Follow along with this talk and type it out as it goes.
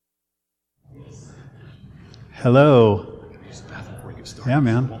Hello. Yeah,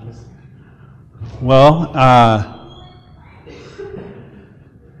 man. Well,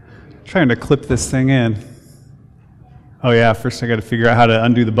 trying to clip this thing in. Oh yeah, first I got to figure out how to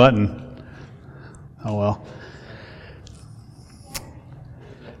undo the button. Oh well.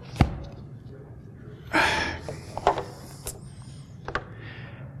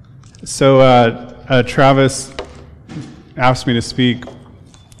 So Travis asked me to speak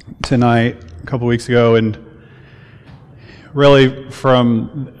tonight a couple weeks ago, and really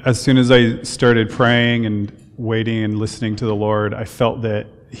from as soon as I started praying and waiting and listening to the Lord, I felt that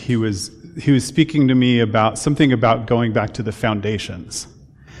he was speaking to me about something about going back to the foundations.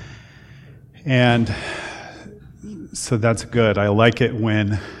 And so that's good. I like it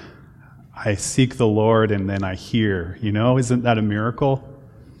when I seek the Lord and then I hear, isn't that a miracle?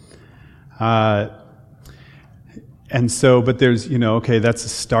 And so, but there's, okay, that's a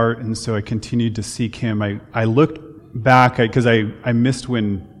start. And so I continued to seek him. I looked back, because I missed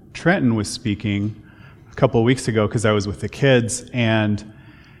when Trenton was speaking a couple of weeks ago because I was with the kids. And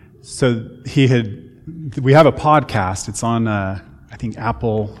so we have a podcast. It's on, I think,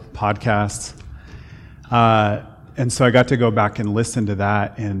 Apple Podcasts. And so I got to go back and listen to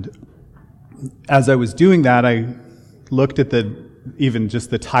that. And as I was doing that, I looked at even just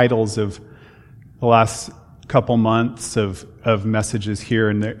the titles of the last couple months of messages here,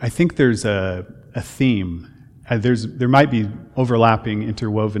 and I think there's a theme. There might be overlapping,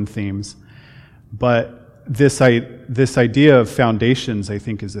 interwoven themes, but this idea of foundations, I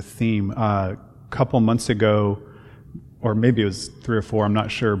think, is a theme. A couple months ago, or maybe it was 3 or 4, I'm not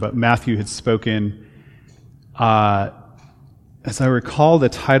sure, but Matthew had spoken. As I recall, the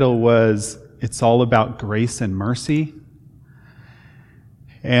title was "It's All About Grace and Mercy,"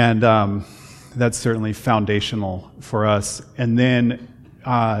 and that's certainly foundational for us. And then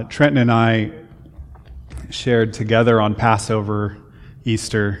Trenton and I shared together on Passover,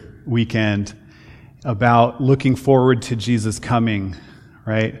 Easter weekend, about looking forward to Jesus coming,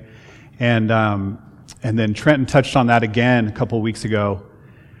 right? And then Trenton touched on that again a couple weeks ago.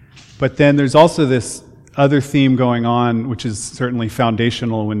 But then there's also this other theme going on, which is certainly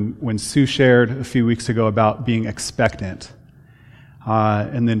foundational, when Sue shared a few weeks ago about being expectant.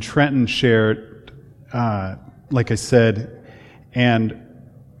 And then Trenton shared, like I said, and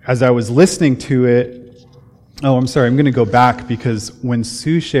as I was listening to it, I'm going to go back, because when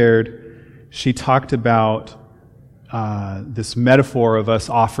Sue shared, she talked about this metaphor of us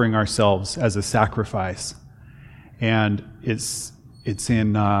offering ourselves as a sacrifice. And it's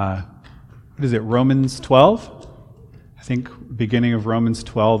in, Romans 12? I think beginning of Romans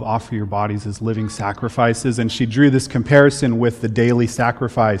 12, offer your bodies as living sacrifices. And she drew this comparison with the daily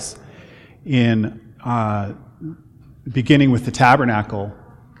sacrifice in beginning with the tabernacle,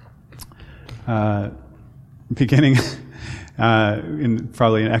 beginning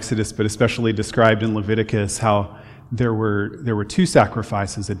probably in Exodus, but especially described in Leviticus, how there were 2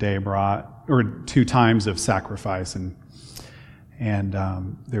 sacrifices a day brought, or 2 times of sacrifice, and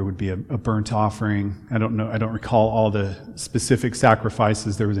there would be a burnt offering. I don't recall all the specific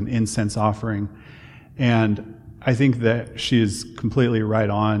sacrifices. There was an incense offering. And I think that she is completely right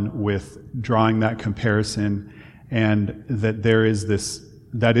on with drawing that comparison, and that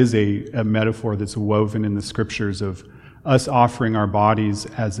that is a metaphor that's woven in the scriptures of us offering our bodies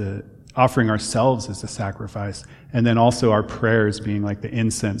offering ourselves as a sacrifice, and then also our prayers being like the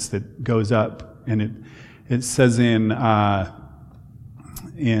incense that goes up. And it says in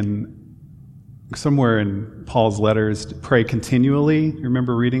somewhere in Paul's letters, to pray continually. You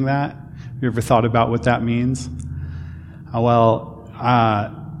remember reading that? Have you ever thought about what that means?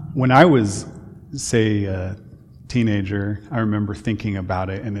 When I was, say, a teenager, I remember thinking about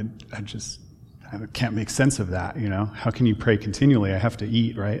it, and I can't make sense of that. How can you pray continually? I have to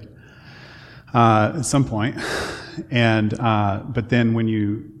eat, right? At some point. And but then when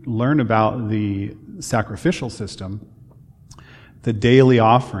you learn about the sacrificial system, the daily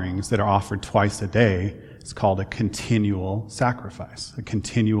offerings that are offered twice a day is called a continual sacrifice, a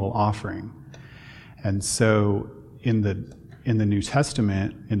continual offering. And so in the New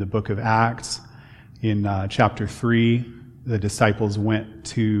Testament, in the book of Acts, in chapter 3, the disciples went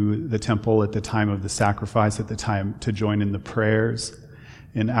to the temple at the time of the sacrifice, at the time to join in the prayers.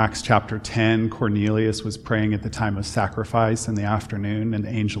 In Acts chapter 10, Cornelius was praying at the time of sacrifice in the afternoon, and the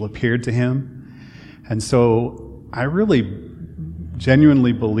angel appeared to him. And so I really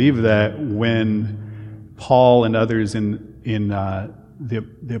genuinely believe that when Paul and others in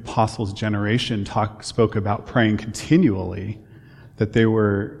the apostles' generation spoke about praying continually, that they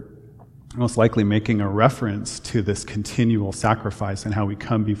were most likely making a reference to this continual sacrifice and how we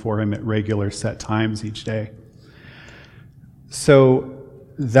come before him at regular set times each day. So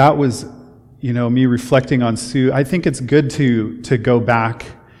that was, me reflecting on Sue. I think it's good to go back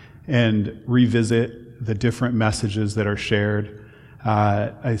and revisit the different messages that are shared.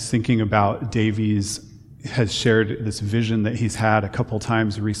 I was thinking about Davies has shared this vision that he's had a couple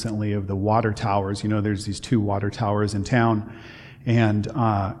times recently of the water towers. There's these 2 water towers in town. And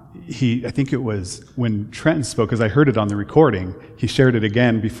I think it was when Trenton spoke, because I heard it on the recording, he shared it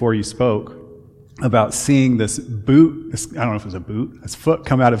again before you spoke, about seeing this boot, I don't know if it was a boot, this foot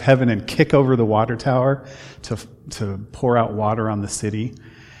come out of heaven and kick over the water tower to pour out water on the city.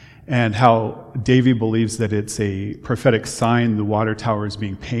 And how Davey believes that it's a prophetic sign the water tower is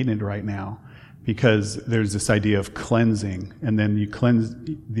being painted right now, because there's this idea of cleansing, and then you cleanse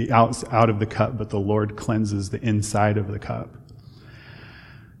the out of the cup, but the Lord cleanses the inside of the cup.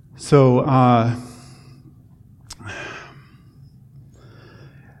 So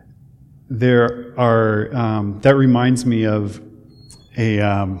there are that reminds me of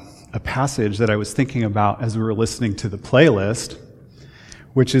a passage that I was thinking about as we were listening to the playlist,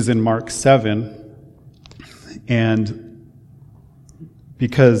 which is in Mark 7, and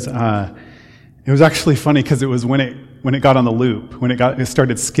because it was actually funny because it was when it got on the loop, when it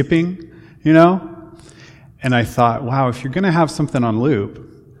started skipping, and I thought, wow, if you're going to have something on loop,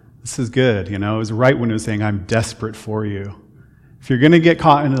 this is good, It was right when it was saying, I'm desperate for you. If you're going to get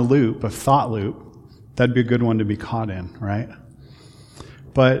caught in a loop, a thought loop, that'd be a good one to be caught in, right?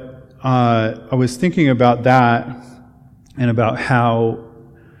 But I was thinking about that and about how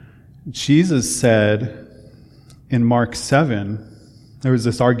Jesus said in Mark 7, there was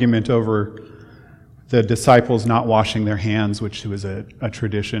this argument over the disciples not washing their hands, which was a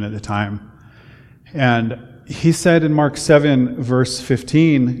tradition at the time. And he said in Mark 7, verse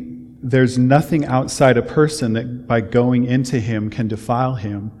 15, there's nothing outside a person that by going into him can defile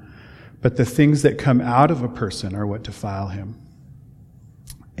him, but the things that come out of a person are what defile him.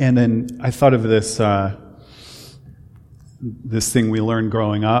 And then I thought of this thing we learned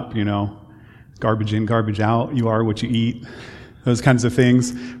growing up, garbage in, garbage out, you are what you eat, those kinds of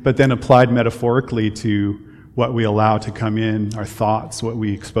things, but then applied metaphorically to what we allow to come in, our thoughts, what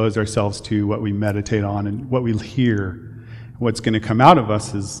we expose ourselves to, what we meditate on, and what we hear. What's going to come out of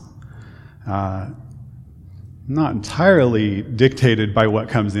us is not entirely dictated by what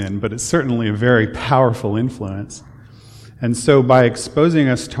comes in, but it's certainly a very powerful influence. And so by exposing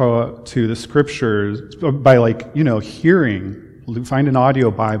us to the scriptures, by hearing, find an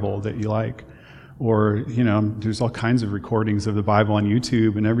audio Bible that you like, or, there's all kinds of recordings of the Bible on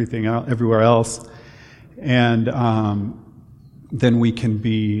YouTube and everything else, everywhere else. And then we can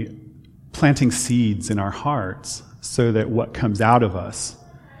be planting seeds in our hearts so that what comes out of us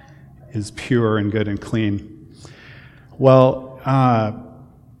is pure and good and clean. Well,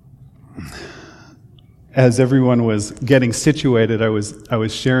 as everyone was getting situated, I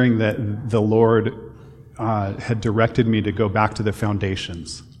was sharing that the Lord had directed me to go back to the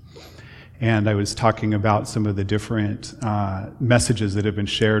foundations. And I was talking about some of the different messages that have been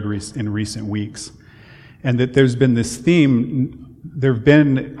shared in recent weeks. And that there's been this theme,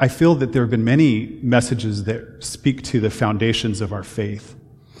 I feel that there have been many messages that speak to the foundations of our faith.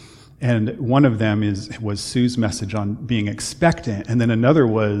 And one of them was Sue's message on being expectant. And then another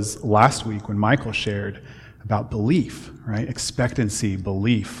was last week when Michael shared about belief, right? Expectancy,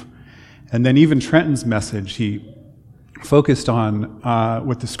 belief. And then even Trenton's message, he focused on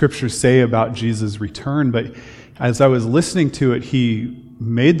what the scriptures say about Jesus' return. But as I was listening to it, he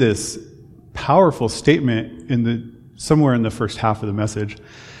made this powerful statement somewhere in the first half of the message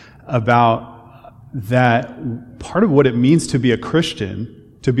about that part of what it means to be a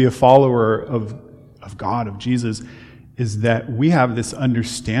Christian, to be a follower of God, of Jesus, is that we have this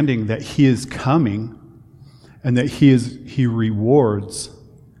understanding that he is coming and that he rewards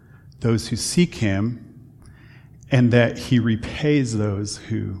those who seek him, and that he repays those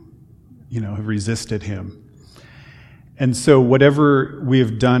who, have resisted him. And so whatever we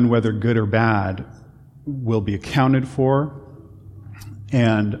have done, whether good or bad, will be accounted for.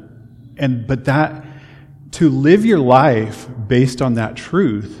 But that to live your life based on that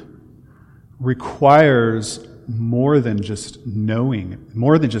truth requires more than just knowing,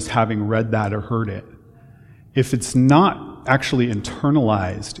 more than just having read that or heard it. If it's not actually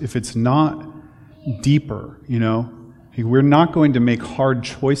internalized, if it's not deeper, we're not going to make hard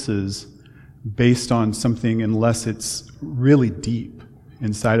choices based on something unless it's really deep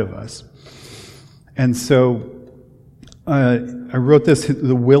inside of us. And so I wrote this,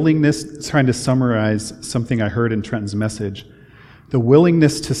 the willingness, trying to summarize something I heard in Trenton's message. The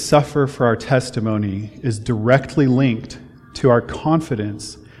willingness to suffer for our testimony is directly linked to our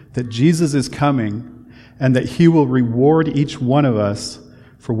confidence that Jesus is coming and that he will reward each one of us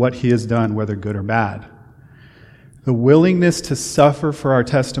for what he has done, whether good or bad. The willingness to suffer for our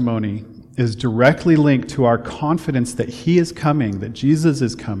testimony is directly linked to our confidence that he is coming, that Jesus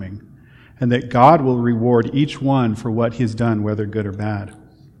is coming, and that God will reward each one for what he has done, whether good or bad.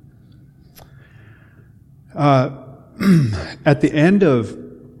 At the end of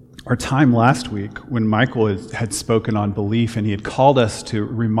our time last week, when Michael had spoken on belief and he had called us to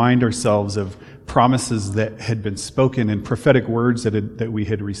remind ourselves of promises that had been spoken and prophetic words that we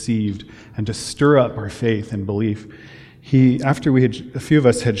had received, and to stir up our faith and belief, after a few of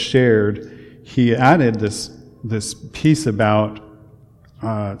us had shared, he added this piece about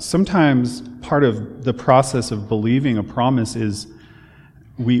sometimes part of the process of believing a promise is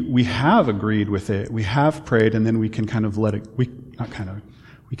we have agreed with it, we have prayed, and then we can kind of let it, we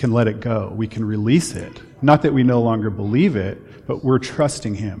can let it go. We can release it. Not that we no longer believe it, but we're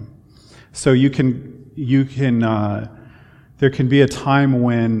trusting him. So there can be a time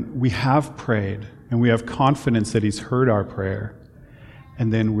when we have prayed and we have confidence that he's heard our prayer,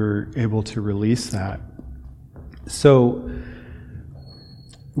 and then we're able to release that. So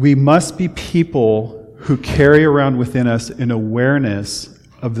we must be people who carry around within us an awareness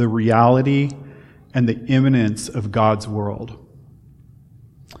of the reality and the imminence of God's world.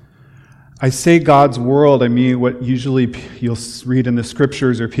 I say God's world, I mean what usually you'll read in the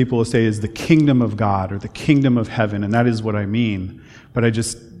scriptures or people will say is the kingdom of God or the kingdom of heaven, and that is what I mean. But I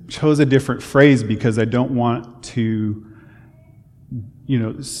just chose a different phrase because I don't want to,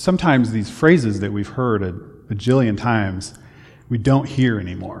 sometimes these phrases that we've heard a bajillion times, we don't hear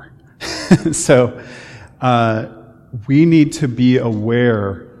anymore. So we need to be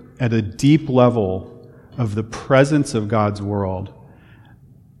aware at a deep level of the presence of God's world,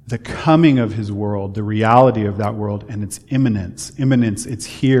 the coming of his world, the reality of that world, and its imminence. Imminence, it's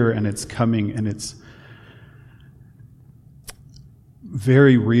here and it's coming and it's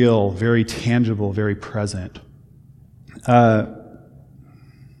very real, very tangible, very present.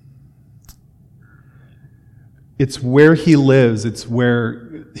 It's where he lives, it's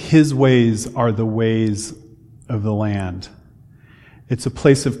where his ways are the ways of the land. It's a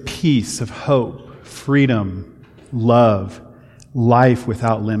place of peace, of hope, freedom, love, life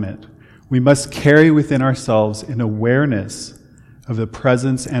without limit. We must carry within ourselves an awareness of the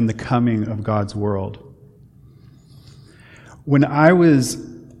presence and the coming of God's world. When I was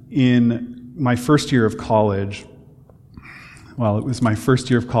in my first year of college, it was my first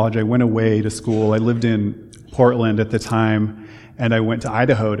year of college, I went away to school. I lived in Portland at the time, and I went to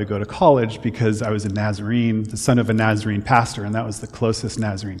Idaho to go to college because I was a Nazarene, the son of a Nazarene pastor, and that was the closest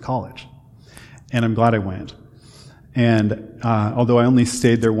Nazarene college. And I'm glad I went. And although I only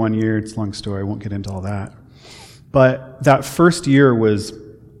stayed there 1 year, it's a long story, I won't get into all that. But that first year was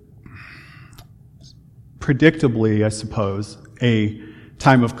predictably, I suppose, a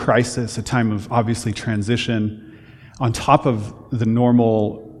time of crisis, a time of obviously transition, on top of the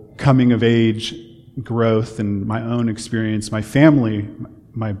normal coming of age growth and my own experience. My family,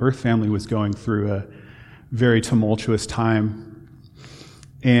 my birth family, was going through a very tumultuous time.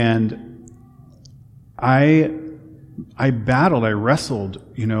 And I battled, I wrestled,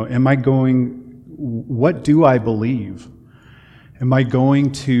 what do I believe? Am I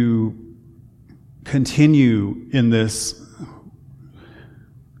going to continue in this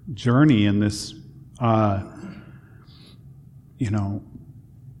journey, in this, on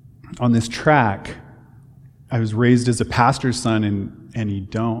this track? I was raised as a pastor's son, and you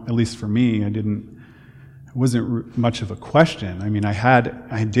don't, at least for me, it wasn't much of a question. I mean,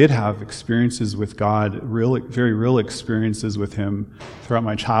 I did have experiences with God, very real experiences with him throughout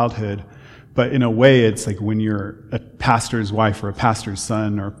my childhood. But in a way, it's like when you're a pastor's wife or a pastor's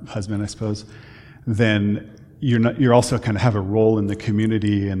son or husband, I suppose, then you're also kind of have a role in the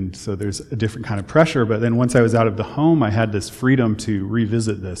community, and so there's a different kind of pressure. But then once I was out of the home, I had this freedom to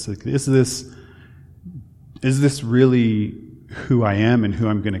revisit this. Like, is this really who I am and who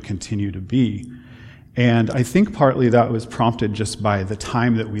I'm going to continue to be? And I think partly that was prompted just by the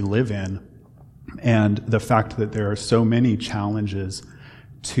time that we live in and the fact that there are so many challenges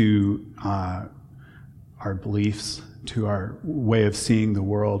to our beliefs, to our way of seeing the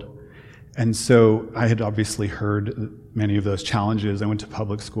world. And so I had obviously heard many of those challenges. I went to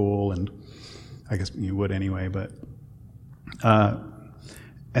public school, and I guess you would anyway, but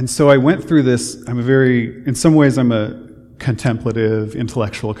and so I went through this. In some ways I'm a contemplative,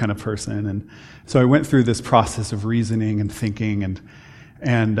 intellectual kind of person, and so I went through this process of reasoning and thinking,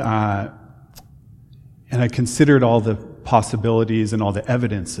 and I considered all the possibilities and all the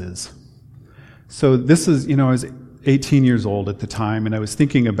evidences. So this is, I was 18 years old at the time, and I was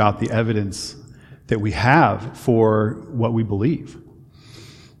thinking about the evidence that we have for what we believe.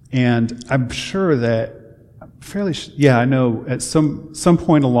 And I'm sure that, I know at some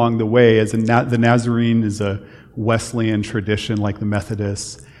point along the way, as the Nazarene is a Wesleyan tradition like the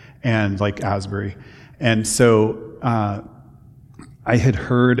Methodists and like Asbury. And so I had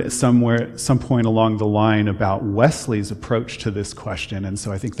heard at some point along the line about Wesley's approach to this question, and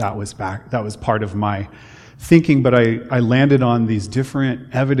so I think that was part of my thinking, but I landed on these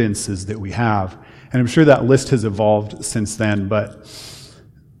different evidences that we have, and I'm sure that list has evolved since then, but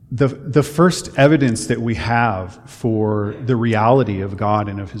the first evidence that we have for the reality of God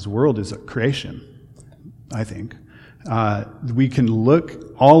and of His world is creation, I think. We can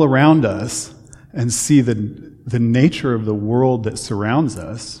look all around us and see the nature of the world that surrounds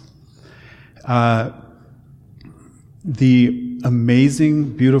us. The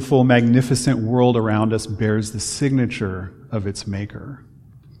amazing, beautiful, magnificent world around us bears the signature of its maker.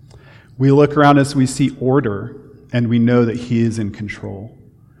 We look around us, we see order, and we know that He is in control.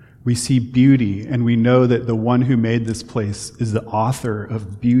 We see beauty, and we know that the one who made this place is the author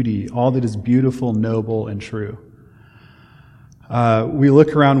of beauty, all that is beautiful, noble, and true. We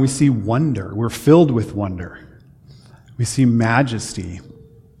look around, we see wonder. We're filled with wonder. We see majesty.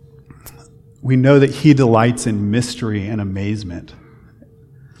 We know that He delights in mystery and amazement.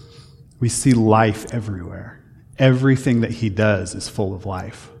 We see life everywhere. Everything that He does is full of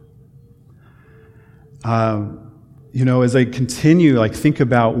life. As I continue, think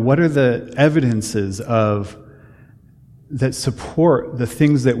about what are the evidences that support the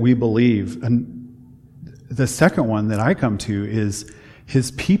things that we believe. And the second one that I come to is His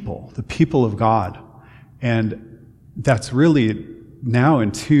people, the people of God. And that's really now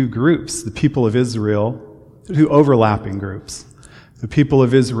in two groups, the people of Israel, two overlapping groups, the people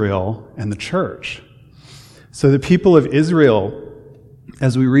of Israel and the church. So the people of Israel,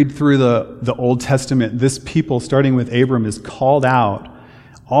 as we read through the Old Testament, this people, starting with Abram, is called out.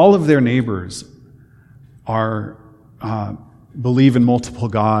 All of their neighbors believe in multiple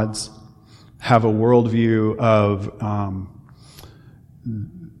gods, have a worldview of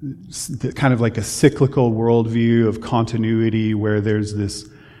kind of like a cyclical worldview of continuity, where there's these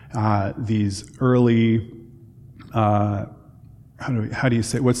early, how do you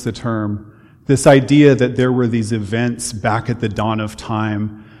say, what's the term? This idea that there were these events back at the dawn of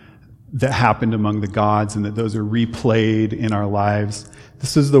time that happened among the gods and that those are replayed in our lives.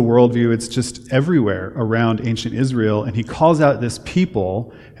 This is the worldview. It's just everywhere around ancient Israel. And He calls out this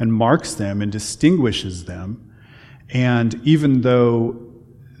people and marks them and distinguishes them. And even though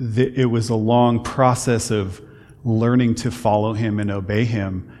it was a long process of learning to follow Him and obey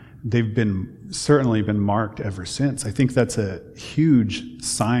Him, they've certainly been marked ever since. I think that's a huge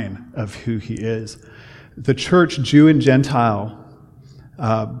sign of who He is. The church, Jew and Gentile,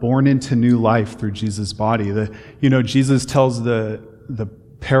 born into new life through Jesus' body. Jesus tells the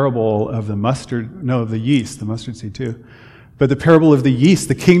parable of the yeast, the mustard seed too. But the parable of the yeast,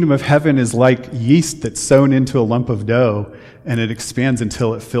 the kingdom of heaven is like yeast that's sown into a lump of dough, and it expands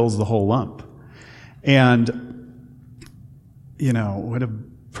until it fills the whole lump. And, what a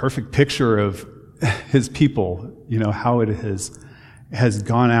perfect picture of His people, how it has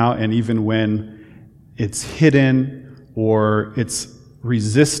gone out, and even when it's hidden or it's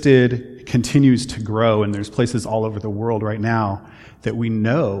resisted, it continues to grow, and there's places all over the world right now that we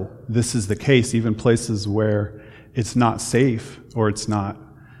know this is the case, even places where it's not safe, or it's not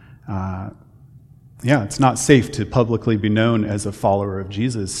safe to publicly be known as a follower of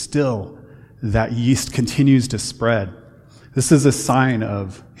Jesus. Still, that yeast continues to spread. This is a sign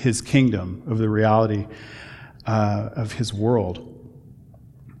of His kingdom, of the reality of His world.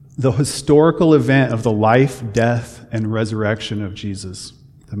 The historical event of the life, death, and resurrection of Jesus,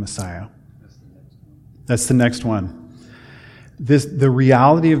 the Messiah. That's the next one. The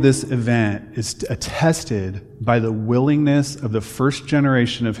reality of this event is attested by the willingness of the first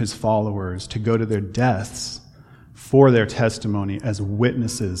generation of His followers to go to their deaths for their testimony as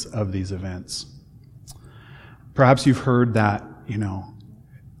witnesses of these events. Perhaps you've heard that,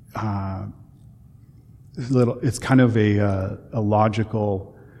 it's kind of a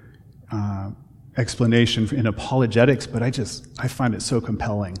logical explanation in apologetics, but I find it so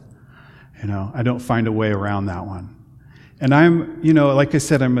compelling. I don't find a way around that one. And I'm, like I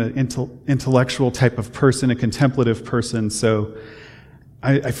said, I'm an intellectual type of person, a contemplative person, so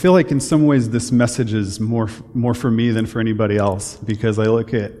I feel like in some ways this message is more for me than for anybody else, because I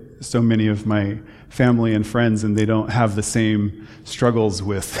look at so many of my family and friends and they don't have the same struggles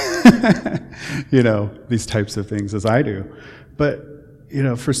with, these types of things as I do. But,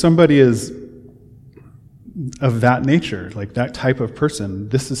 for somebody of that nature, like that type of person,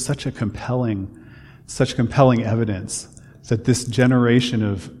 this is such a compelling such compelling evidence that this generation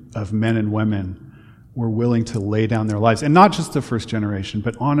of men and women were willing to lay down their lives. And not just the first generation,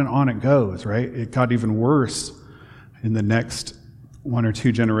 but on and on it goes, right? It got even worse in the next one or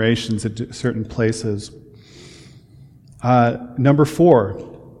two generations at certain places. Number 4,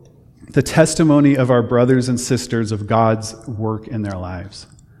 the testimony of our brothers and sisters of God's work in their lives.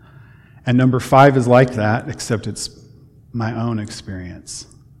 And number 5 is like that, except it's my own experience.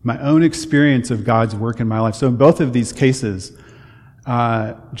 My own experience of God's work in my life. So in both of these cases,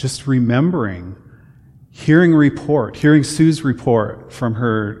 just remembering, hearing Sue's report from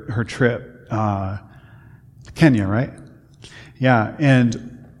her trip, Kenya, right? Yeah,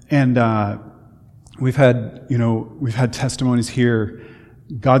 and we've had testimonies here,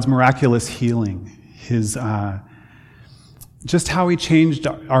 God's miraculous healing, His just how He changed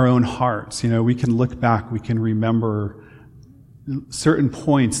our own hearts. We can look back, we can remember certain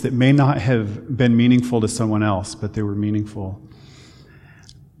points that may not have been meaningful to someone else, but they were meaningful.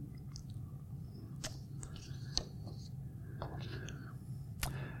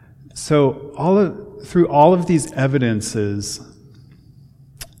 So through all of these evidences,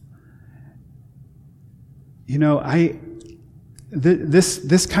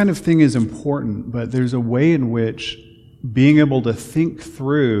 this kind of thing is important, but there's a way in which being able to think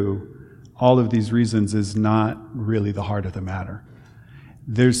through all of these reasons is not really the heart of the matter.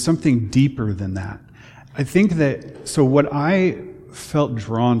 There's something deeper than that. I think that, so what I felt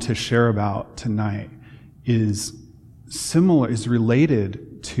drawn to share about tonight is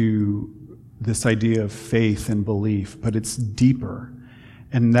related to this idea of faith and belief, but it's deeper.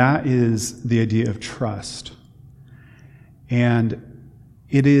 And that is the idea of trust. And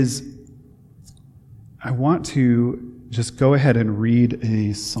I want to just go ahead and read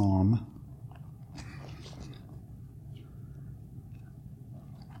a psalm.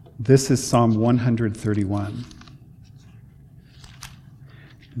 This is Psalm 131.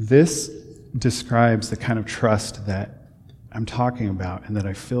 This describes the kind of trust that I'm talking about and that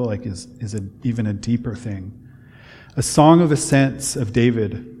I feel like is even a deeper thing. A song of ascents of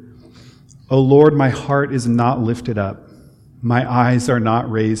David. O Lord, my heart is not lifted up. My eyes are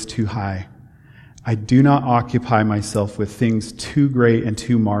not raised too high. I do not occupy myself with things too great and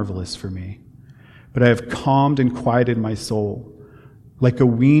too marvelous for me, but I have calmed and quieted my soul. Like a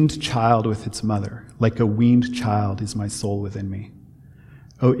weaned child with its mother, like a weaned child is my soul within me.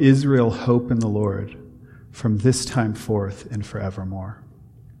 O Israel, hope in the Lord, from this time forth and forevermore.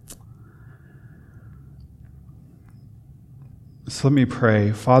 So let me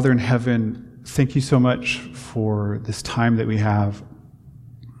pray. Father in heaven, thank you so much for this time that we have.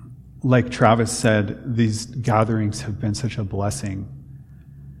 Like Travis said, these gatherings have been such a blessing,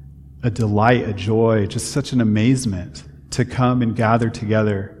 a delight, a joy, just such an amazement to come and gather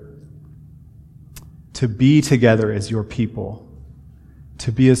together, to be together as your people,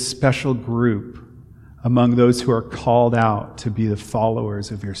 to be a special group among those who are called out to be the followers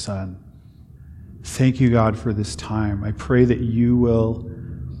of your Son. Thank you, God, for this time. I pray that you will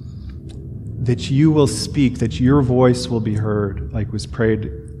speak, that your voice will be heard, like was prayed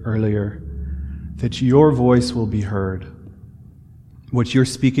earlier, that your voice will be heard, what you're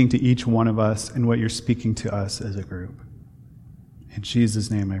speaking to each one of us and what you're speaking to us as a group. In Jesus'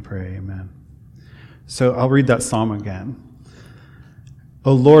 name I pray, amen. So I'll read that psalm again.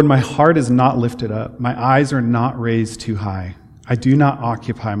 O Lord, my heart is not lifted up. My eyes are not raised too high. I do not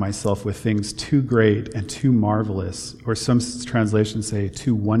occupy myself with things too great and too marvelous, or some translations say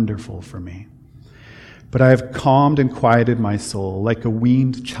too wonderful for me. But I have calmed and quieted my soul like a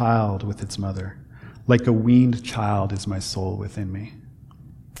weaned child with its mother. Like a weaned child is my soul within me.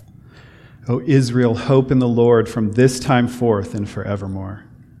 O Israel, hope in the Lord from this time forth and forevermore.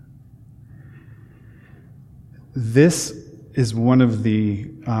 This is one of this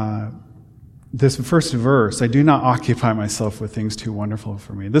first verse, I do not occupy myself with things too wonderful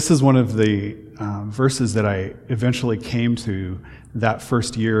for me. This is one of the verses that I eventually came to that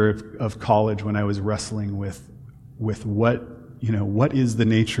first year of college when I was wrestling with what is the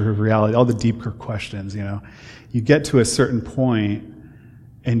nature of reality, all the deeper questions, You get to a certain point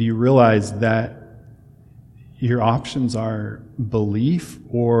and you realize that your options are belief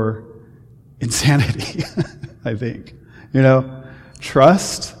or insanity, I think.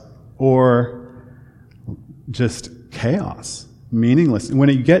 Trust or just chaos, meaningless. And when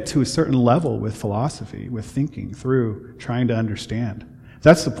you get to a certain level with philosophy, with thinking through, trying to understand,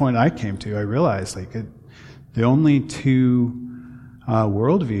 that's the point I came to. I realized the only two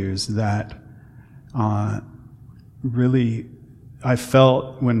worldviews that really I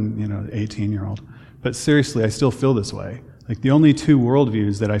felt when, 18-year-old, but seriously, I still feel this way. Like the only two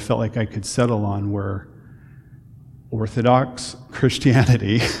worldviews that I felt like I could settle on were Orthodox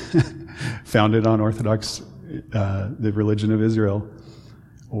Christianity, founded on Orthodox, the religion of Israel,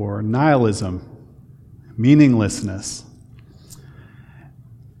 or nihilism, meaninglessness.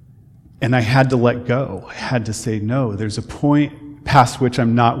 And I had to let go. I had to say, no, there's a point past which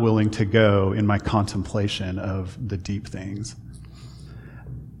I'm not willing to go in my contemplation of the deep things.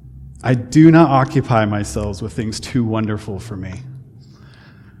 I do not occupy myself with things too wonderful for me.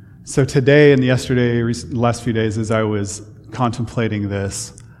 So today and yesterday, last few days, as I was contemplating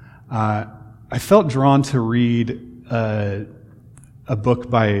this, I felt drawn to read a book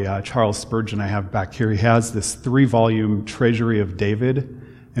by Charles Spurgeon I have back here. He has this 3-volume Treasury of David,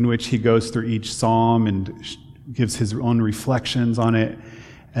 in which he goes through each psalm and gives his own reflections on it.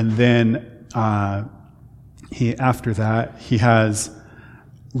 And then after that, he has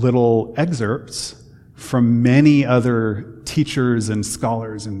little excerpts from many other teachers and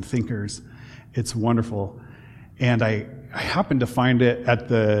scholars and thinkers. It's wonderful. And I happened to find it at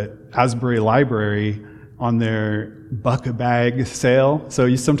the Asbury Library on their buck-a-bag sale.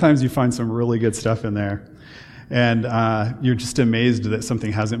 So sometimes you find some really good stuff in there. And you're just amazed that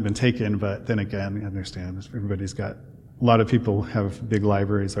something hasn't been taken, but then again, I understand. Everybody's got, a lot of people have big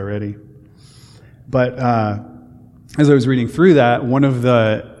libraries already. But as I was reading through that, one of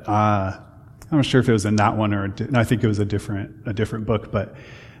the, I'm not sure if it was in that one or, I think it was a different book, but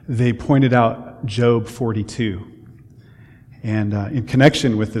they pointed out Job 42. And in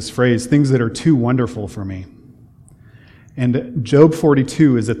connection with this phrase, things that are too wonderful for me. And Job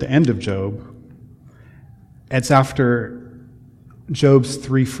 42 is at the end of Job. It's after Job's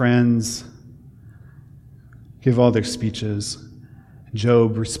 3 friends give all their speeches.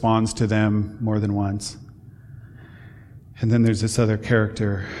 Job responds to them more than once. And then there's this other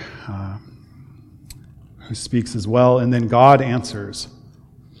character who speaks as well. And then God answers.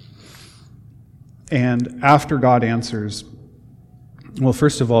 And after God answers, well,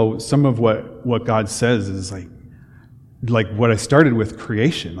 first of all, some of what God says is like what I started with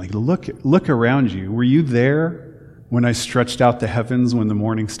creation. Like, look around you. Were you there when I stretched out the heavens when the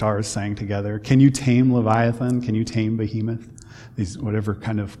morning stars sang together? Can you tame Leviathan? Can you tame Behemoth? These whatever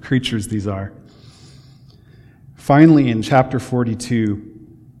kind of creatures these are. Finally, in chapter 42,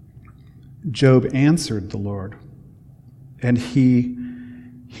 Job answered the Lord. And he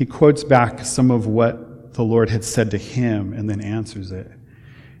quotes back some of what the Lord had said to him and then answers it.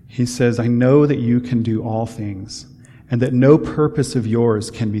 He says, I know that you can do all things, and that no purpose of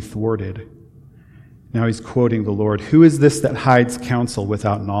yours can be thwarted. Now he's quoting the Lord. Who is this that hides counsel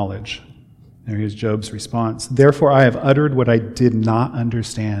without knowledge? There is Job's response. Therefore I have uttered what I did not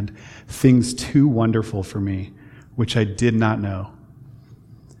understand, things too wonderful for me, which I did not know.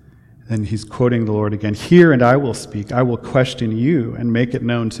 Then he's quoting the Lord again. Hear and I will speak. I will question you and make it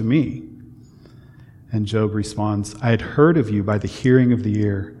known to me. And Job responds, I had heard of you by the hearing of the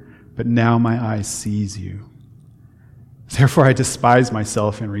ear, but now my eye sees you. Therefore I despise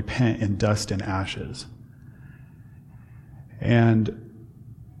myself and repent in dust and ashes. And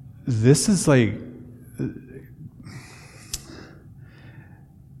this is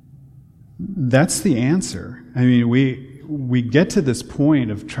that's the answer. I mean, we get to this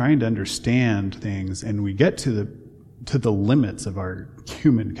point of trying to understand things, and we get to the limits of our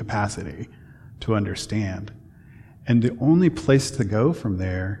human capacity to understand. And the only place to go from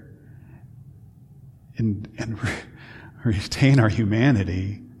there and retain our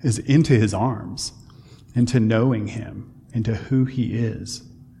humanity is into his arms, into knowing him, into who he is.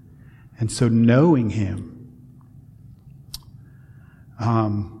 And so knowing him, I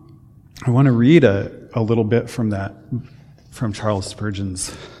want to read a little bit from Charles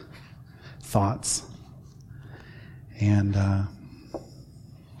Spurgeon's thoughts. And wow,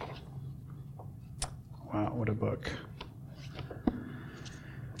 what a book.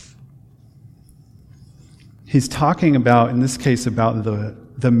 He's talking about, in this case, about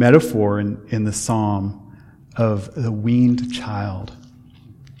the metaphor in the psalm of the weaned child.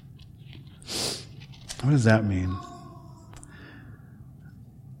 What does that mean?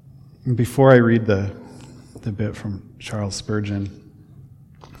 Before I read the bit from Charles Spurgeon,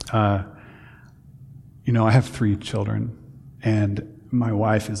 I have 3 children, and my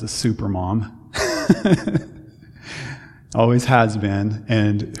wife is a super mom. Always has been,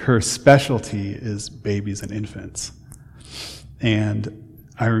 and her specialty is babies and infants. And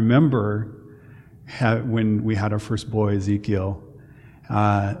I remember when we had our first boy, Ezekiel,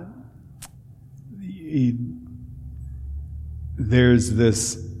 there's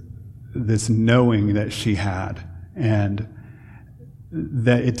this knowing that she had, and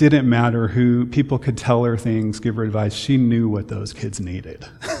that it didn't matter who, people could tell her things, give her advice. She knew what those kids needed.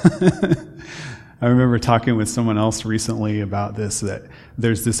 I remember talking with someone else recently about this, that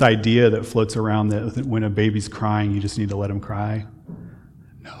there's this idea that floats around that when a baby's crying, you just need to let them cry.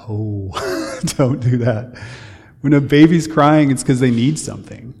 No, don't do that. When a baby's crying, it's because they need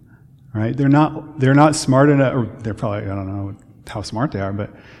something, right? They're not smart enough, or they're probably, I don't know how smart they are,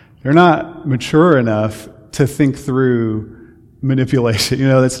 but they're not mature enough to think through manipulation.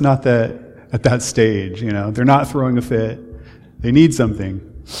 That's not that at that stage. They're not throwing a fit. They need something.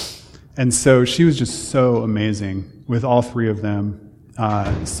 And so she was just so amazing with all three of them.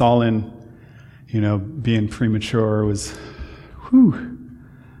 Solon, being premature was,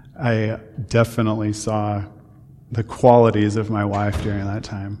 I definitely saw the qualities of my wife during that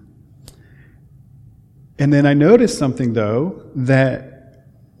time. And then I noticed something, though, that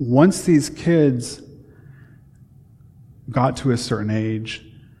once these kids got to a certain age,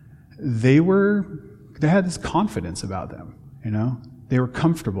 they had this confidence about them, They were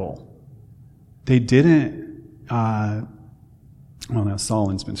comfortable. They didn't, now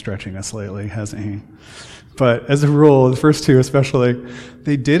Solon's been stretching us lately, hasn't he? But as a rule, the first two especially,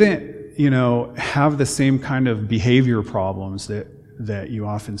 they didn't, have the same kind of behavior problems that you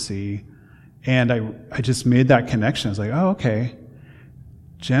often see. And I just made that connection. I was like, oh, okay.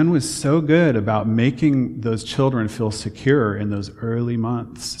 Jen was so good about making those children feel secure in those early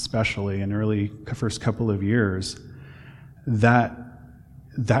months, especially in first couple of years, that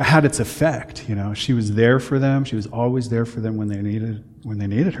had its effect. She was there for them. She was always there for them when they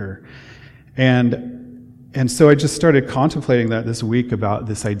needed her. And so I just started contemplating that this week about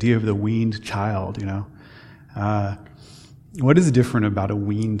this idea of the weaned child. What is different about a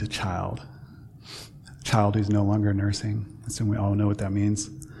weaned child? A child who's no longer nursing. I assume we all know what that means.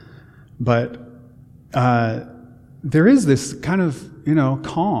 But there is this kind of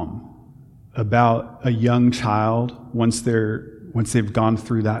calm about a young child once they've gone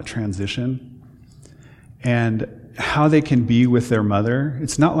through that transition, and how they can be with their mother.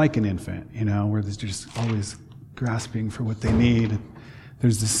 It's not like an infant, where they're just always grasping for what they need.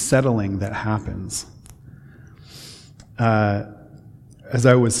 There's this settling that happens. As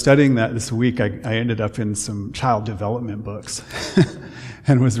I was studying that this week, I ended up in some child development books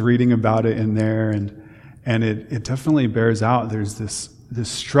and was reading about it in there, and it definitely bears out. There's this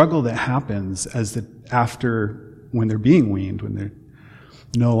struggle that happens when they're being weaned, when they're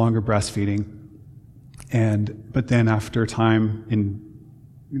no longer breastfeeding. But then after time in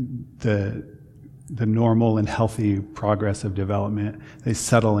the normal and healthy progress of development, they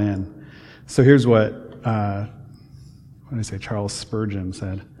settle in. So here's what Charles Spurgeon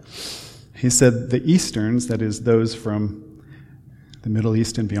said. He said, the Easterns, that is those from the Middle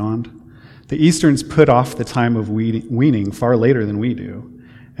East and beyond, the Easterns put off the time of weaning far later than we do,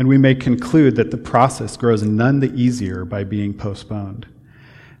 and we may conclude that the process grows none the easier by being postponed.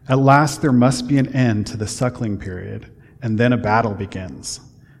 At last there must be an end to the suckling period, and then a battle begins.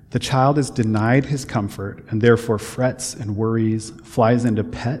 The child is denied his comfort, and therefore frets and worries, flies into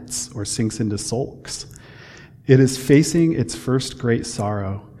pets, or sinks into sulks. It is facing its first great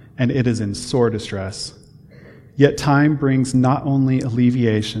sorrow, and it is in sore distress. Yet time brings not only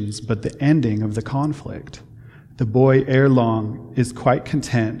alleviations, but the ending of the conflict. The boy ere long is quite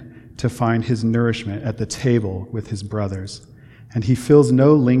content to find his nourishment at the table with his brothers, and he feels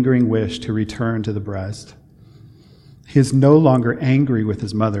no lingering wish to return to the breast. He is no longer angry with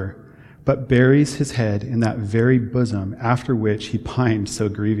his mother, but buries his head in that very bosom after which he pined so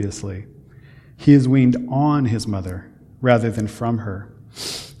grievously. He is weaned on his mother rather than from her.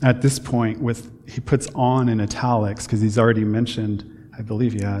 At this point, he puts on in italics, because he's already mentioned, I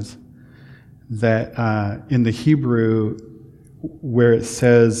believe he has, that in the Hebrew, where it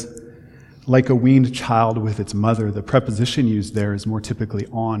says, like a weaned child with its mother, the preposition used there is more typically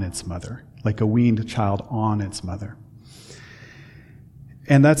on its mother, like a weaned child on its mother.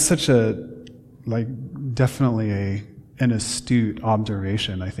 And that's such definitely an astute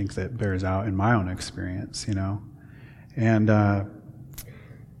observation, I think, that bears out in my own experience, And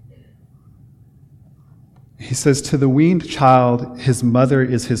he says, to the weaned child, his mother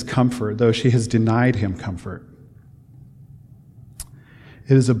is his comfort, though she has denied him comfort.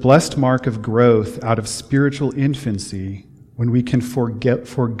 It is a blessed mark of growth out of spiritual infancy when we can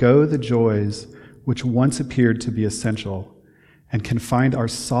forego the joys which once appeared to be essential and can find our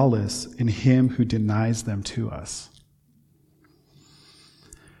solace in him who denies them to us.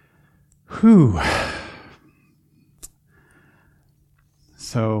 Whew.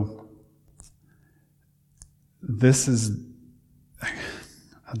 So,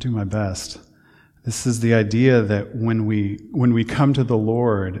 I'll do my best. This is the idea that when we come to the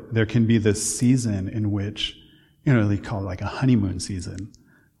Lord, there can be this season in which, they call it like a honeymoon season,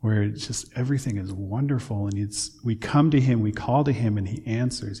 where it's just everything is wonderful, and we come to Him, we call to Him, and He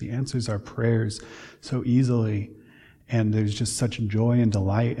answers. He answers our prayers so easily, and there's just such joy and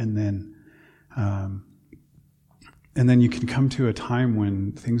delight. And then you can come to a time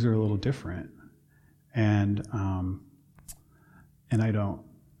when things are a little different, and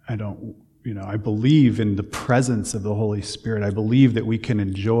I believe in the presence of the Holy Spirit. I believe that we can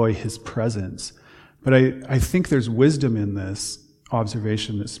enjoy His presence. But I think there's wisdom in this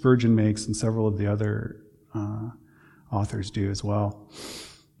observation that Spurgeon makes, and several of the other authors do as well,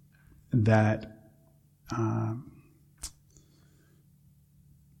 that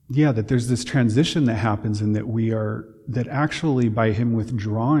that there's this transition that happens, and that actually by Him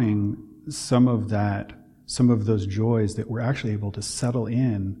withdrawing some of those joys, that we're actually able to settle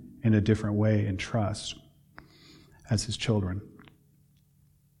in a different way and trust as His children.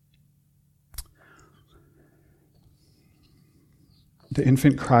 The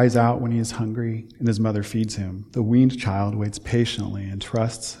infant cries out when he is hungry, and his mother feeds him. The weaned child waits patiently and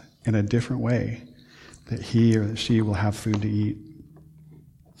trusts in a different way that he or she will have food to eat.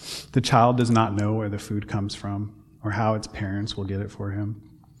 The child does not know where the food comes from or how its parents will get it for him.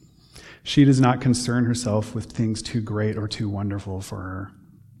 She does not concern herself with things too great or too wonderful for her.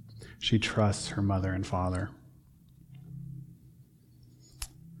 She trusts her mother and father.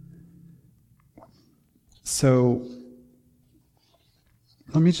 So,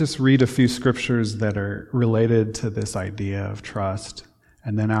 let me just read a few scriptures that are related to this idea of trust.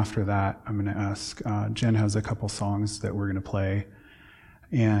 And then after that, I'm going to ask, Jen has a couple songs that we're going to play.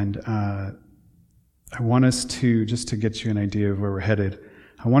 And I want us to, just to get you an idea of where we're headed,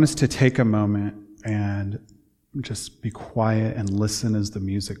 I want us to take a moment and just be quiet and listen as the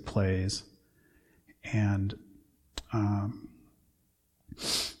music plays. And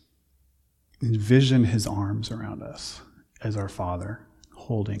envision His arms around us as our Father,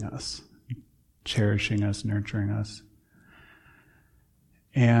 holding us, cherishing us, nurturing us.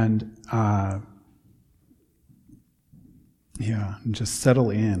 And just settle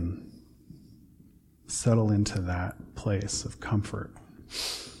into that place of comfort.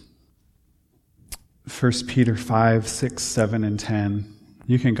 1 Peter 5, 6, 7, and 10.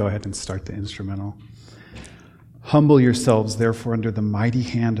 You can go ahead and start the instrumental. Humble yourselves, therefore, under the mighty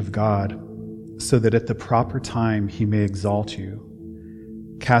hand of God, so that at the proper time He may exalt you,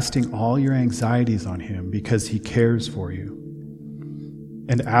 casting all your anxieties on Him, because He cares for you.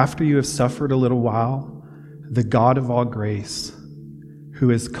 And after you have suffered a little while, the God of all grace, who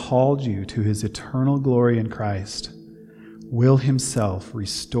has called you to His eternal glory in Christ, will Himself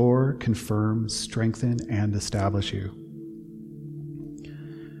restore, confirm, strengthen, and establish you.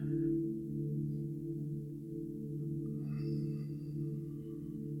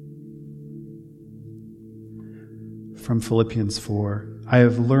 From Philippians 4, I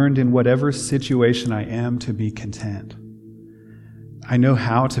have learned in whatever situation I am to be content. I know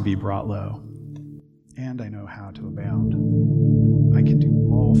how to be brought low, and I know how to abound. I can do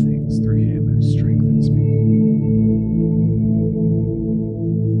all things through Him who strengthens me.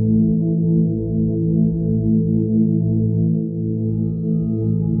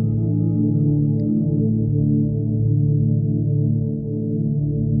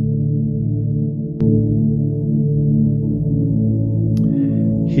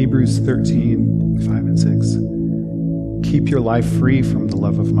 Hebrews 13, 5 and 6. Keep your life free from the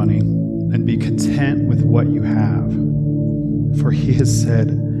love of money, and be content with what you have. For He has said,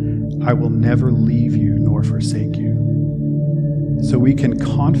 I will never leave you nor forsake you. So we can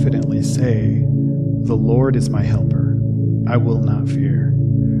confidently say, the Lord is my helper. I will not fear.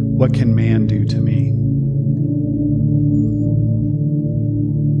 What can man do to me?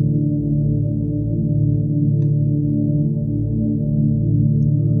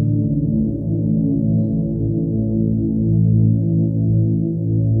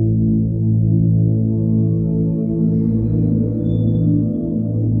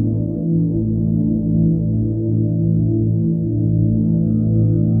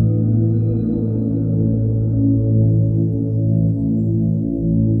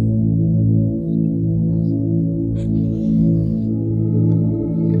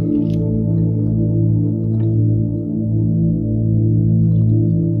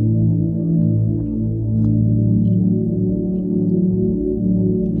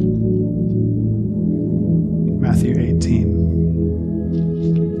 Matthew 18.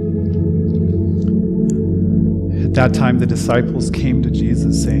 At that time the disciples came to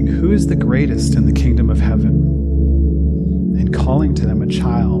Jesus, saying, Who is the greatest in the kingdom of heaven? And calling to them a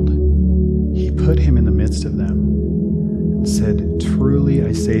child, He he put him in the midst of them and said, "Truly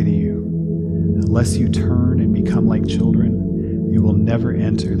I say to you, unless you turn and become like children, you will never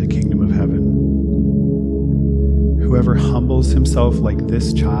enter the kingdom of heaven. Whoever humbles himself like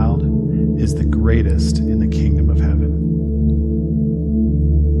this child is the greatest in the kingdom of heaven."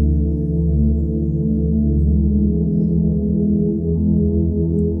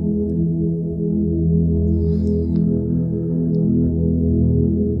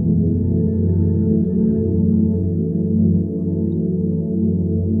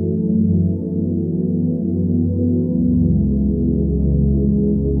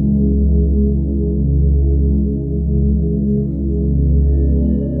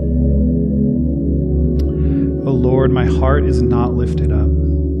 Lord, my heart is not lifted up.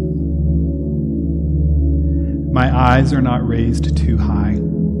 My eyes are not raised too high.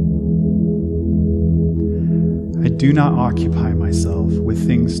 I do not occupy myself with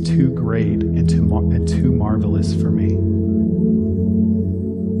things too great and too marvelous for me.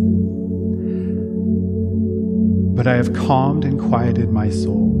 But I have calmed and quieted my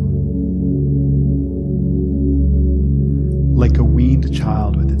soul, like a weaned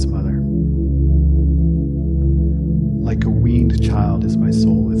child with its mother. Like a weaned child is my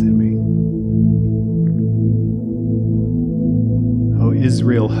soul within me. O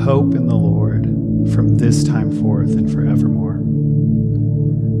Israel, hope in the Lord from this time forth and forevermore.